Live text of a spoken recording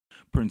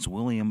Prince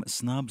William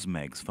snubs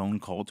Meg's phone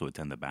call to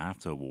attend the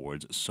Bafta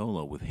Awards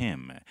solo with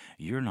him.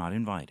 You're not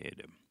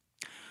invited.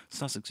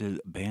 Sussex is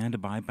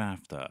banned by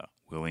Bafta.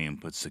 William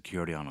puts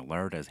security on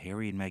alert as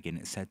Harry and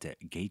Meghan set to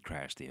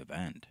gatecrash the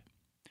event.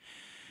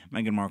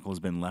 Meghan Markle has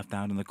been left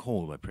out in the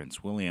cold by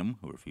Prince William,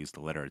 who refused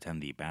to let her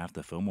attend the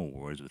Bafta Film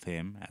Awards with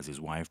him, as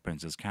his wife,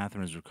 Princess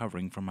Katherine, is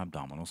recovering from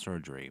abdominal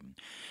surgery.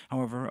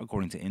 However,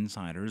 according to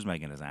insiders,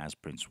 Meghan has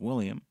asked Prince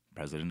William,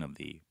 president of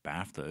the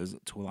BAFTAs,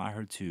 to allow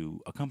her to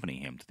accompany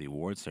him to the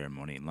awards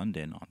ceremony in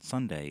London on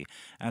Sunday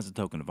as a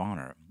token of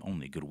honor,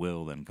 only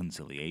goodwill and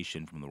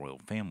conciliation from the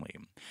royal family.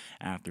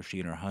 After she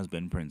and her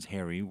husband, Prince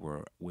Harry,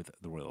 were with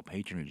the royal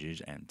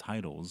patronages and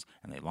titles,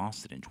 and they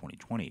lost it in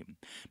 2020,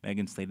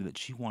 Meghan stated that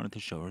she wanted to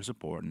show her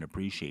support and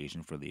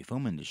appreciation for the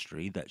film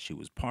industry that she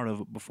was part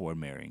of before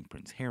marrying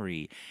Prince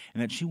Harry,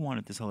 and that she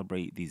wanted to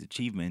celebrate these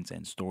achievements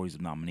and stories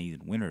of nominees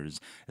and winners,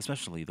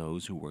 especially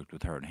those who worked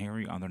with her and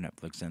Harry on their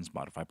Netflix and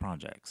Spotify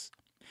projects.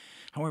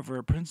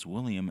 However, Prince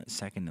William,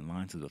 second in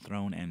line to the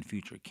throne and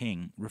future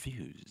king,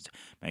 refused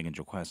Meghan's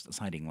request,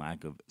 citing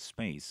lack of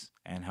space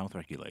and health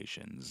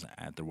regulations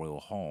at the royal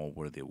hall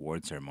where the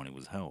award ceremony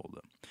was held.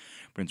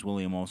 Prince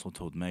William also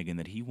told Meghan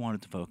that he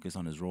wanted to focus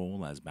on his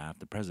role as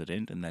BAFTA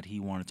president and that he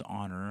wanted to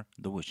honor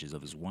the wishes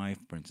of his wife,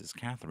 Princess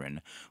Katherine,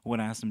 who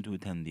had asked him to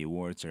attend the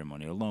award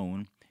ceremony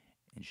alone,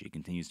 and she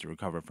continues to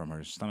recover from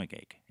her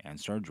stomachache and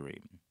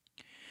surgery.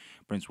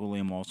 Prince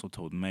William also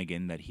told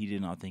Meghan that he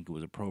did not think it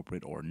was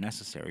appropriate or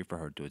necessary for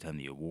her to attend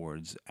the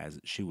awards, as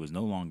she was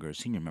no longer a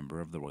senior member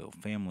of the royal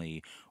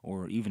family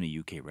or even a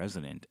UK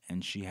resident,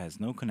 and she has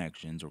no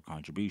connections or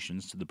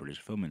contributions to the British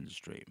film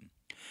industry.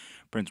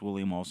 Prince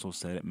William also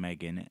said at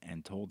Meghan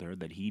and told her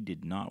that he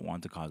did not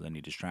want to cause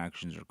any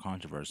distractions or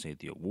controversy at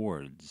the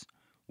awards,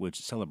 which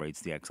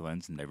celebrates the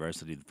excellence and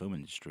diversity of the film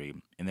industry,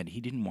 and that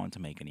he didn't want to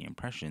make any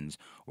impressions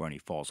or any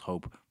false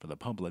hope for the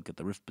public that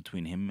the rift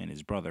between him and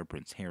his brother,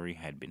 Prince Harry,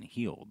 had been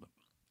healed.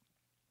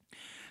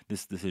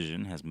 This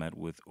decision has met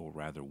with, or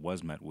rather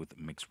was met with,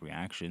 mixed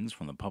reactions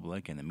from the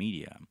public and the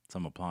media.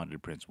 Some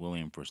applauded Prince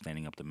William for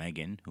standing up to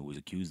Meghan, who was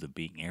accused of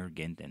being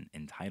arrogant and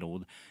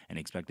entitled and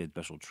expected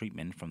special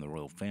treatment from the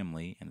royal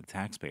family and the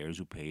taxpayers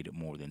who paid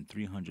more than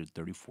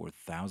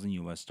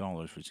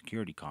 $334,000 for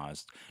security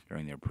costs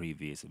during their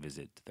previous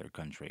visit to their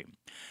country.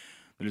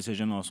 The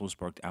decision also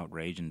sparked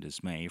outrage and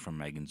dismay from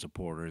Meghan's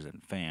supporters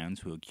and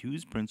fans, who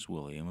accused Prince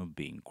William of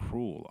being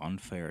cruel,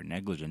 unfair, and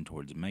negligent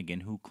towards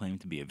Meghan, who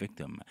claimed to be a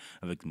victim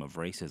of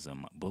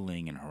racism,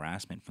 bullying, and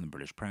harassment from the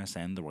British press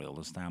and the royal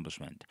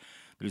establishment.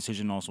 The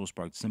decision also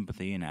sparked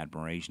sympathy and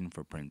admiration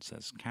for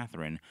Princess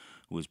Katherine,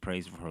 who was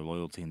praised for her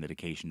loyalty and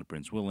dedication to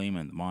Prince William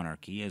and the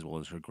monarchy, as well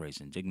as her grace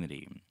and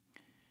dignity.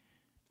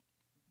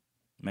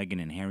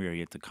 Meghan and Harry are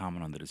yet to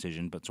comment on the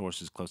decision, but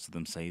sources close to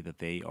them say that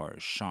they are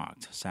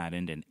shocked,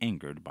 saddened, and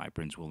angered by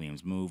Prince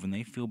William's move, and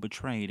they feel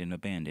betrayed and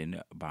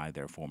abandoned by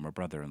their former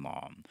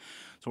brother-in-law.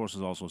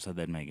 Sources also said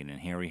that Meghan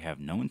and Harry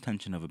have no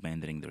intention of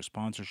abandoning their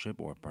sponsorship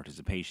or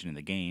participation in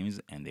the games,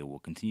 and they will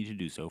continue to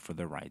do so for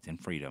their rights and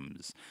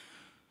freedoms.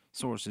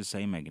 Sources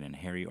say Meghan and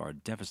Harry are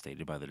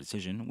devastated by the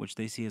decision, which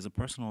they see as a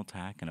personal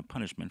attack and a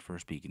punishment for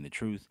speaking the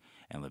truth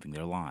and living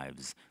their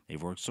lives.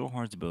 They've worked so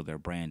hard to build their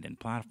brand and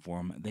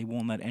platform, they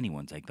won't let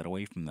anyone take that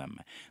away from them.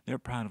 They're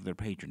proud of their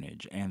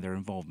patronage and their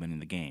involvement in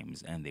the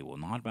games, and they will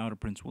not bow to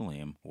Prince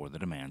William or the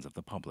demands of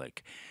the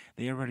public.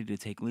 They are ready to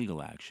take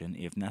legal action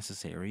if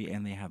necessary,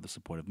 and they have the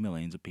support of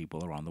millions of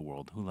people around the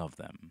world who love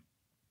them.